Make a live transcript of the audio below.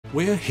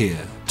We're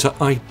here to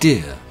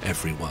idea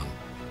everyone,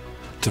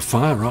 to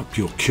fire up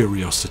your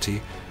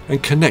curiosity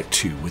and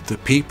connect you with the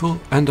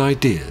people and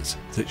ideas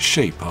that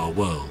shape our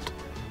world.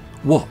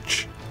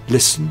 Watch,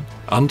 listen,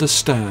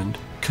 understand,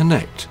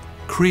 connect,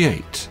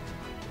 create.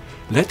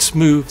 Let's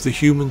move the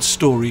human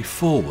story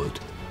forward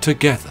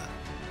together.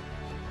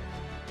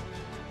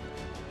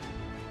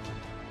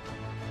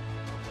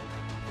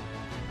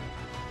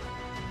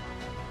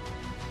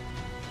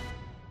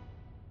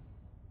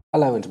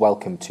 Hello and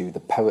welcome to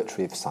The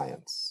Poetry of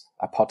Science,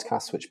 a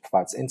podcast which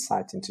provides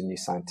insight into new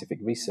scientific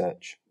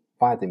research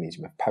via the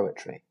medium of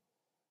poetry.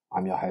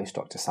 I'm your host,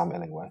 Dr. Sam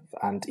Illingworth,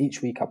 and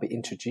each week I'll be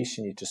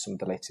introducing you to some of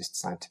the latest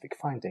scientific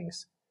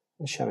findings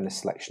and sharing a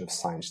selection of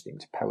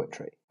science-themed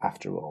poetry.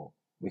 After all,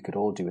 we could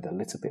all do with a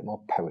little bit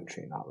more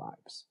poetry in our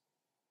lives.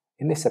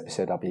 In this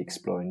episode, I'll be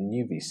exploring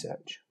new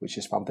research which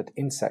has found that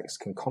insects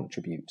can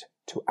contribute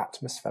to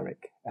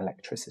atmospheric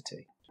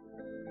electricity.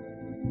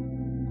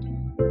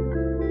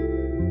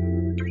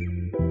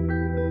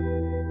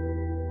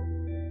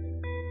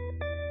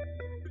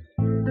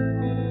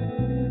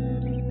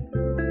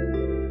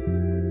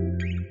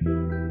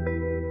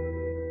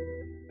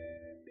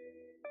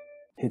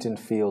 Hidden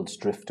fields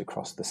drift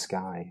across the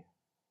sky,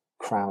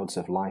 crowds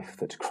of life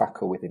that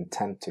crackle with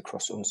intent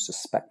across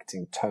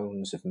unsuspecting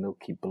tones of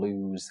milky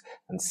blues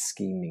and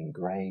scheming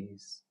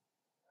greys.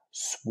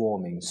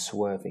 Swarming,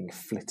 swerving,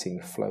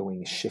 flitting,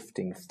 flowing,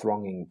 shifting,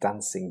 thronging,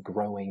 dancing,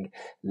 growing,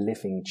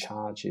 living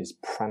charges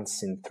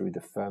prancing through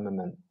the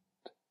firmament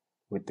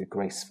with the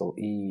graceful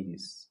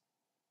ease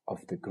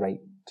of the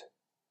great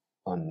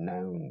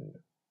unknown.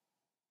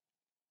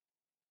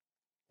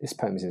 This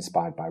poem is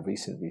inspired by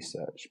recent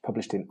research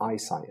published in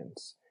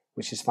iScience,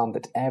 which has found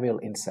that aerial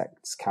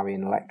insects carry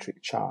an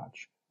electric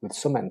charge, with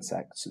some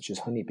insects, such as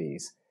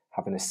honeybees,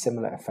 having a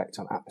similar effect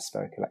on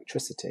atmospheric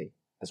electricity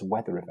as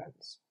weather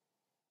events.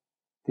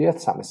 The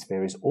Earth's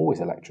atmosphere is always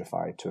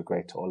electrified to a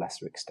greater or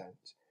lesser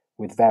extent,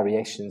 with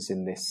variations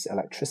in this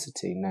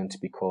electricity known to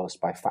be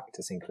caused by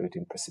factors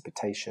including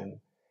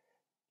precipitation,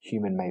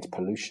 human-made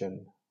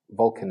pollution,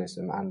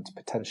 volcanism, and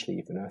potentially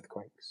even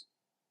earthquakes.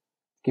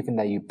 Given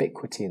their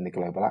ubiquity in the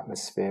global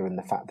atmosphere and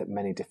the fact that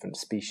many different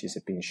species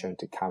have been shown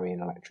to carry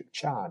an electric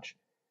charge,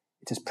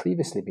 it has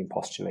previously been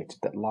postulated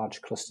that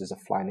large clusters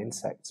of flying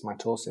insects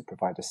might also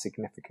provide a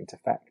significant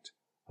effect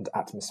on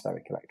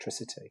atmospheric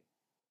electricity.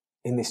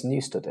 In this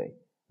new study,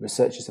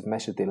 researchers have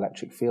measured the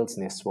electric fields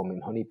near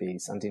swarming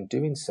honeybees and in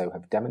doing so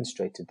have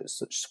demonstrated that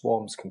such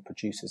swarms can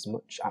produce as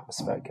much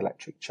atmospheric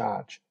electric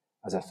charge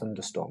as a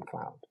thunderstorm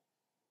cloud.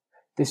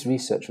 This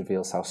research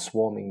reveals how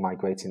swarming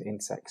migrating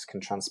insects can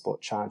transport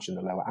charge in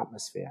the lower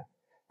atmosphere,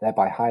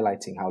 thereby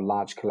highlighting how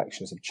large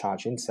collections of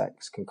charged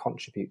insects can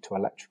contribute to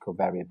electrical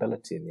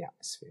variability in the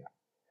atmosphere.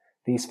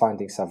 These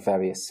findings have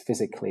various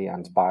physically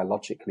and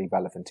biologically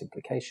relevant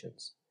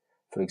implications.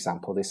 For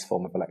example, this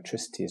form of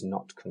electricity is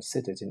not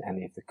considered in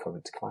any of the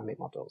current climate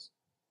models.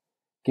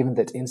 Given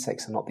that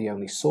insects are not the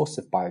only source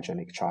of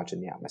biogenic charge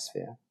in the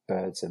atmosphere,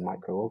 birds and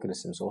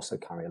microorganisms also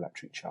carry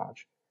electric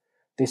charge.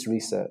 This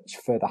research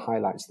further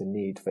highlights the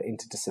need for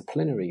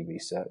interdisciplinary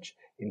research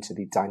into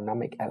the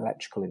dynamic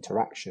electrical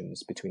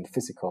interactions between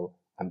physical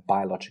and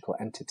biological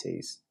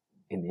entities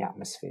in the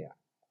atmosphere.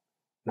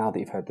 Now that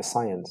you've heard the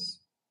science,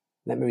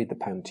 let me read the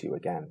poem to you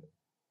again.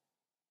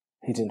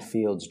 Hidden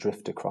fields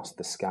drift across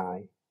the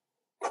sky,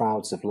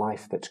 crowds of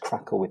life that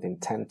crackle with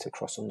intent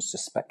across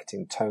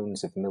unsuspecting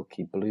tones of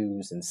milky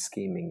blues and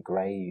scheming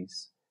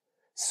greys.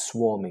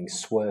 Swarming,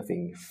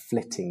 swerving,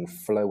 flitting,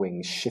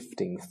 flowing,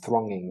 shifting,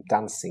 thronging,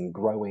 dancing,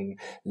 growing,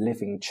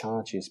 living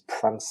charges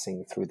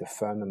prancing through the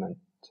firmament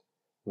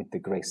with the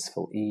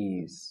graceful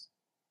ease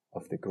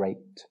of the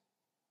great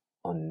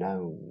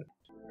unknown.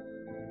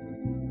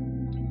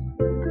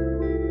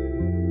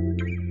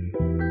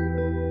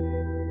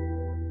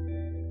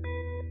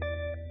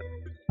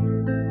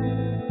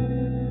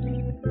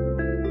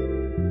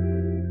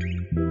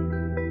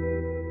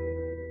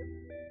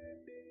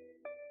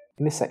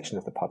 In this section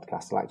of the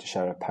podcast, I'd like to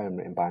share a poem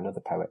written by another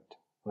poet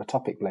on a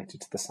topic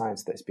related to the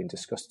science that has been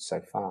discussed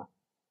so far.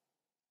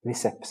 In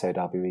this episode,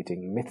 I'll be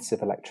reading Myths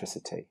of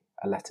Electricity,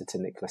 a letter to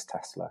Nikola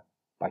Tesla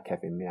by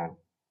Kevin Meow.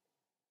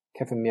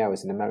 Kevin Meow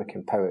is an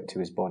American poet who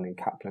was born in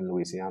Kaplan,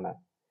 Louisiana.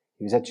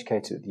 He was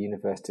educated at the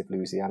University of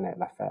Louisiana at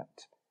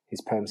Lafayette.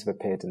 His poems have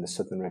appeared in the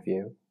Southern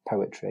Review,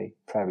 Poetry,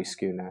 Prairie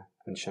Schooner,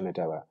 and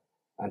Shenandoah,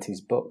 and his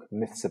book,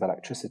 Myths of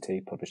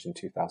Electricity, published in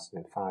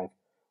 2005,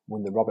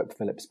 won the Robert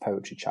Phillips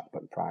Poetry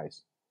Chapbook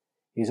Prize.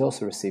 He has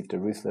also received a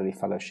Ruth Lilly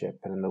Fellowship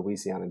and a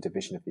Louisiana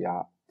Division of the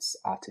Arts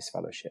Artist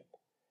Fellowship.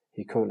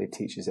 He currently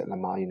teaches at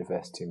Lamar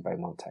University in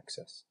Beaumont,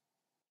 Texas.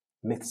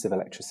 Myths of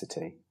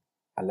Electricity,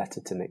 a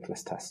letter to Nikola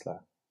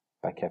Tesla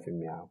by Kevin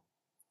Meow.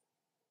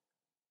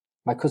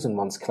 My cousin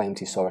once claimed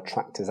he saw a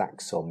tractor's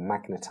axle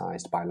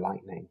magnetized by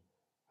lightning.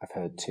 I've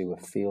heard too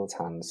of field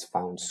hands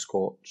found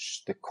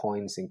scorched, the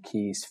coins and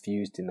keys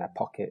fused in their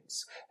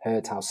pockets,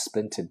 heard how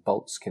splintered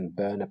bolts can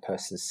burn a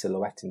person's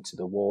silhouette into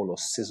the wall or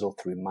sizzle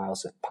through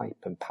miles of pipe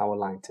and power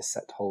line to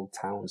set whole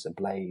towns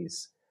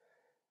ablaze.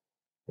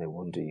 No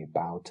wonder you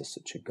bowed to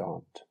such a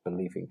god,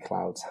 believing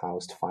clouds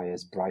housed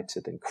fires brighter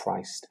than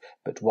Christ.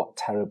 But what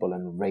terrible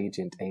and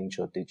radiant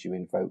angel did you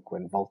invoke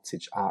when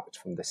voltage arced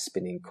from the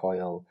spinning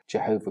coil?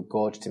 Jehovah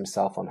gorged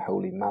himself on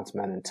holy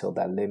madmen until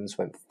their limbs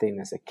went thin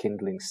as a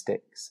kindling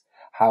sticks.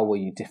 How were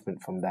you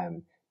different from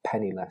them,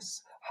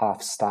 penniless,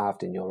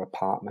 half-starved in your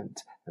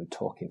apartment and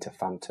talking to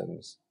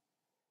phantoms?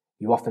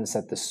 You often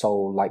said the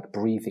soul, like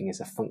breathing, is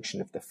a function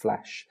of the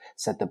flesh,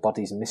 said the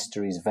body's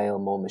mysteries veil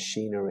more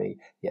machinery,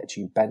 yet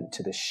you bent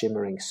to the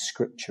shimmering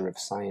scripture of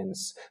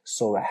science,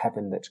 saw a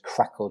heaven that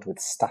crackled with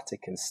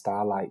static and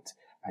starlight,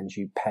 and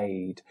you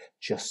paid,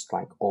 just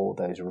like all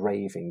those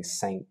raving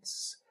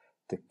saints,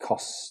 the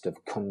cost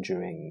of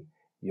conjuring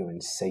your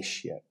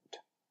insatiate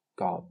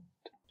God.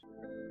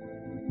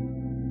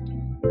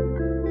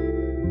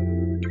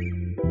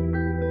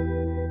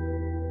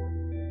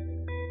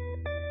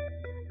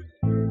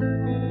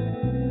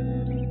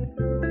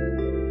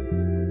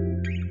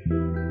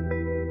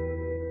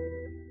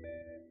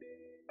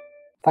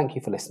 Thank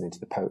you for listening to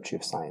the Poetry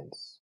of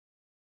Science.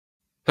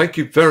 Thank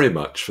you very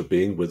much for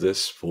being with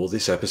us for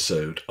this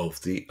episode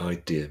of the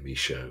ideaXme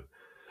Show.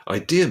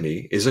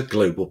 ideaXme is a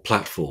global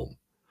platform.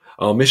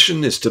 Our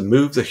mission is to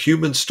move the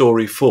human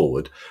story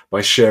forward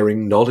by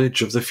sharing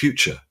knowledge of the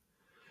future.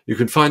 You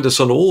can find us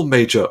on all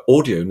major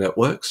audio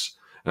networks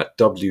at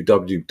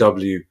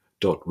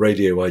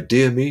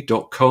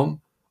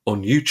www.radioideaXme.com,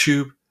 on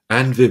YouTube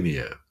and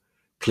Vimeo.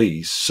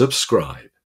 Please subscribe.